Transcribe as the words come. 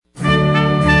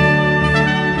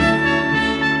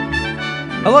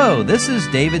Hello, this is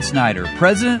David Snyder,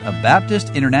 President of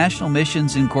Baptist International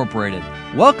Missions Incorporated,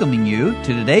 welcoming you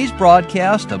to today's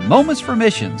broadcast of Moments for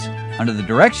Missions under the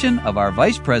direction of our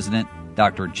Vice President,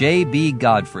 Dr. J.B.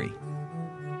 Godfrey.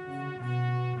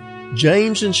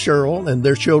 James and Cheryl and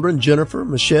their children Jennifer,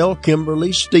 Michelle,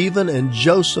 Kimberly, Stephen, and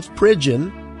Joseph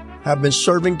Pridgeon have been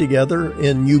serving together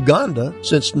in Uganda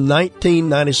since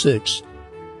 1996.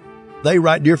 They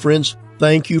write, "Dear friends,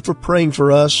 thank you for praying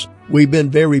for us. We've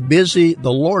been very busy.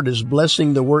 The Lord is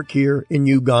blessing the work here in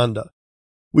Uganda.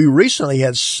 We recently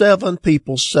had 7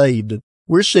 people saved.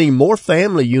 We're seeing more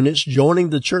family units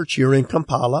joining the church here in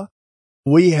Kampala.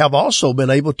 We have also been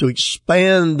able to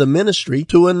expand the ministry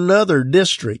to another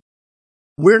district.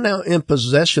 We're now in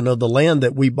possession of the land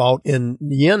that we bought in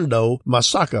Yendo,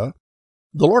 Masaka.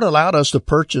 The Lord allowed us to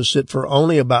purchase it for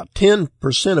only about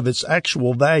 10% of its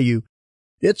actual value.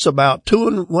 It's about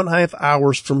 2.5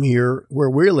 hours from here where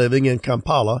we're living in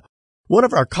Kampala. One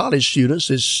of our college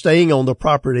students is staying on the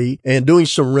property and doing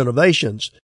some renovations.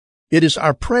 It is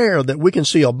our prayer that we can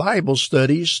see a Bible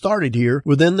study started here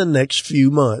within the next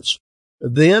few months.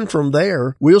 Then from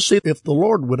there, we'll see if the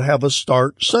Lord would have us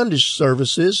start Sunday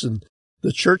services. And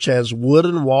the church has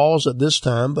wooden walls at this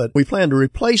time, but we plan to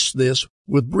replace this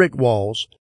with brick walls.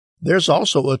 There's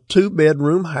also a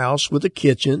 2-bedroom house with a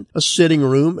kitchen, a sitting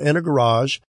room, and a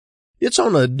garage. It's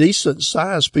on a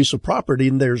decent-sized piece of property,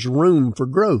 and there's room for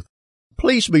growth.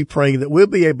 Please be praying that we'll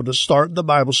be able to start the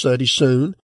Bible study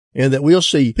soon, and that we'll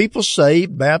see people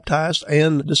saved, baptized,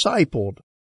 and discipled."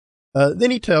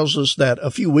 Then he tells us that a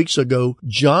few weeks ago,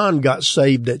 John got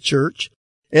saved at church,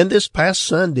 and this past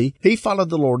Sunday, he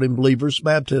followed the Lord in believer's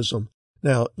baptism.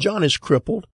 Now, John is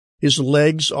crippled. His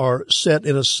legs are set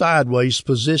in a sideways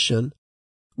position.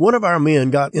 One of our men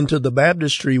got into the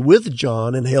baptistry with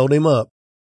John and held him up.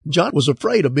 John was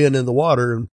afraid of being in the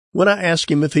water, and when I asked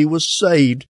him if he was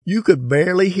saved, you could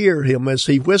barely hear him as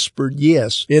he whispered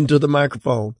yes into the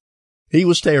microphone. He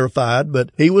was terrified,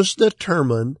 but he was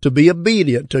determined to be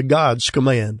obedient to God's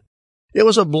command. It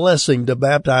was a blessing to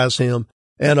baptize him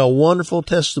and a wonderful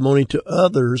testimony to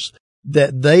others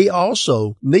that they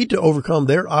also need to overcome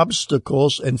their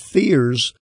obstacles and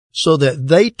fears so that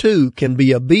they too can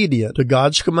be obedient to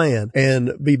God's command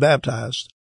and be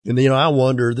baptized. And I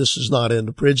wonder, this is not in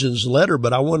the Pridgeon's letter,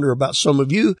 but I wonder about some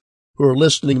of you who are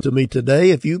listening to me today.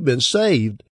 If you've been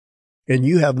saved and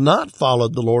you have not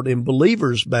followed the Lord in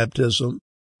believer's baptism,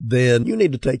 then you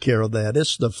need to take care of that.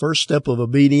 It's the first step of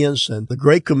obedience, and the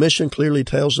Great Commission clearly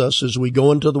tells us as we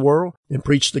go into the world and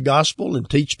preach the gospel and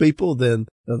teach people, then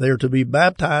they're to be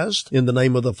baptized in the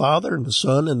name of the Father and the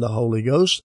Son and the Holy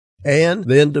Ghost, and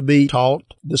then to be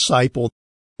taught, discipled.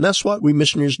 And that's what we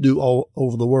missionaries do all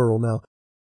over the world. Now,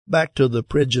 back to the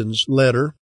Pridgeon's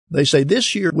letter. They say,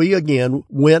 "This year we again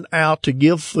went out to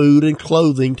give food and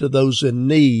clothing to those in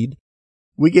need.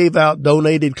 We gave out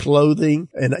donated clothing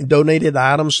and donated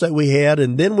items that we had,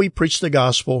 and then we preached the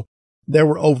gospel. There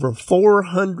were over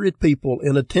 400 people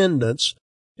in attendance,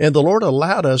 and the Lord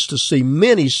allowed us to see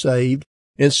many saved,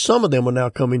 and some of them are now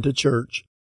coming to church."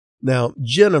 Now,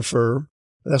 Jennifer,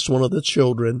 that's one of the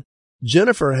children,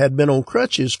 Jennifer had been on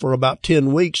crutches for about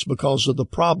 10 weeks because of the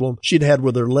problem she'd had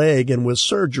with her leg and with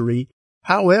surgery.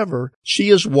 However, she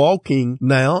is walking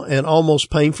now and almost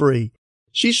pain-free.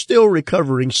 She's still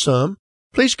recovering some.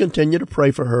 Please continue to pray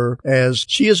for her as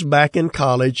she is back in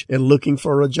college and looking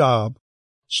for a job.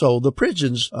 So the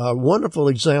Pridgeons are wonderful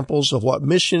examples of what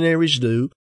missionaries do.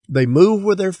 They move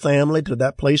with their family to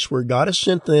that place where God has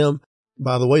sent them.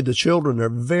 By the way, the children are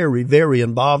very, very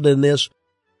involved in this.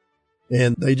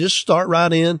 And they just start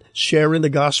right in, sharing the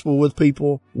gospel with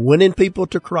people, winning people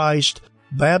to Christ,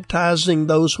 baptizing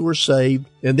those who are saved,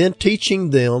 and then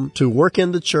teaching them to work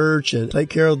in the church and take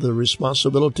care of the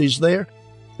responsibilities there.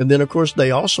 And then, of course,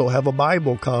 they also have a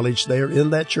Bible college there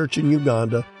in that church in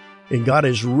Uganda. And God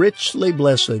is richly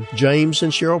blessing James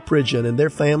and Cheryl Pridgeon and their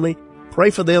family.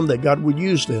 Pray for them that God would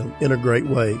use them in a great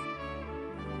way.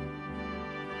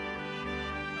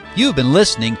 You've been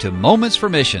listening to Moments for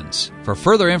Missions. For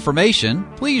further information,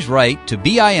 please write to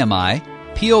BIMI,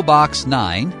 P.O. Box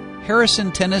 9,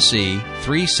 Harrison, Tennessee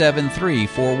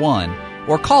 37341,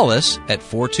 or call us at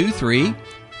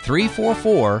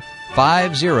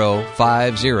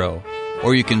 423-344-5050.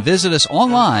 Or you can visit us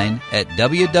online at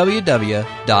www.bimi.org.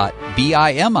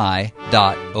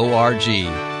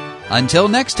 Until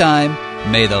next time,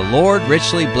 may the Lord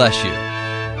richly bless you.